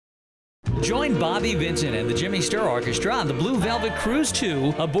Join Bobby Vinton and the Jimmy Sturr Orchestra on the Blue Velvet Cruise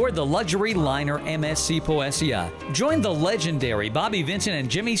 2 aboard the luxury liner MSC Poesia. Join the legendary Bobby Vinton and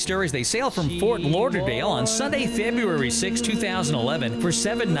Jimmy Sturr as they sail from Fort Lauderdale on Sunday, February 6, 2011 for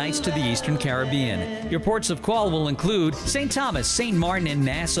 7 nights to the Eastern Caribbean. Your ports of call will include St. Thomas, St. Martin, and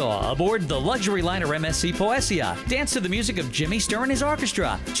Nassau aboard the luxury liner MSC Poesia. Dance to the music of Jimmy Sturr and his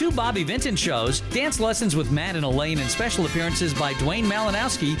orchestra. 2 Bobby Vinton shows, dance lessons with Matt and Elaine, and special appearances by Dwayne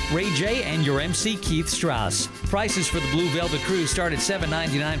Malinowski, Ray J, and your MC Keith Strauss. Prices for the Blue Velvet Cruise start at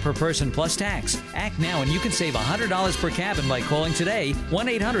 $7.99 per person plus tax. Act now and you can save $100 per cabin by calling today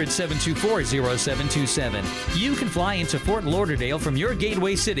 1-800-724-0727. You can fly into Fort Lauderdale from your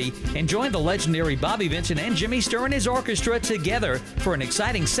gateway city and join the legendary Bobby Vinton and Jimmy Sturr and his orchestra together for an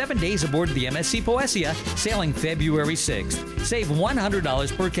exciting 7 days aboard the MSC Poesia, sailing February 6th. Save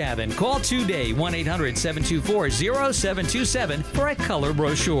 $100 per cabin. Call today 1-800-724-0727 for a color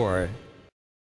brochure.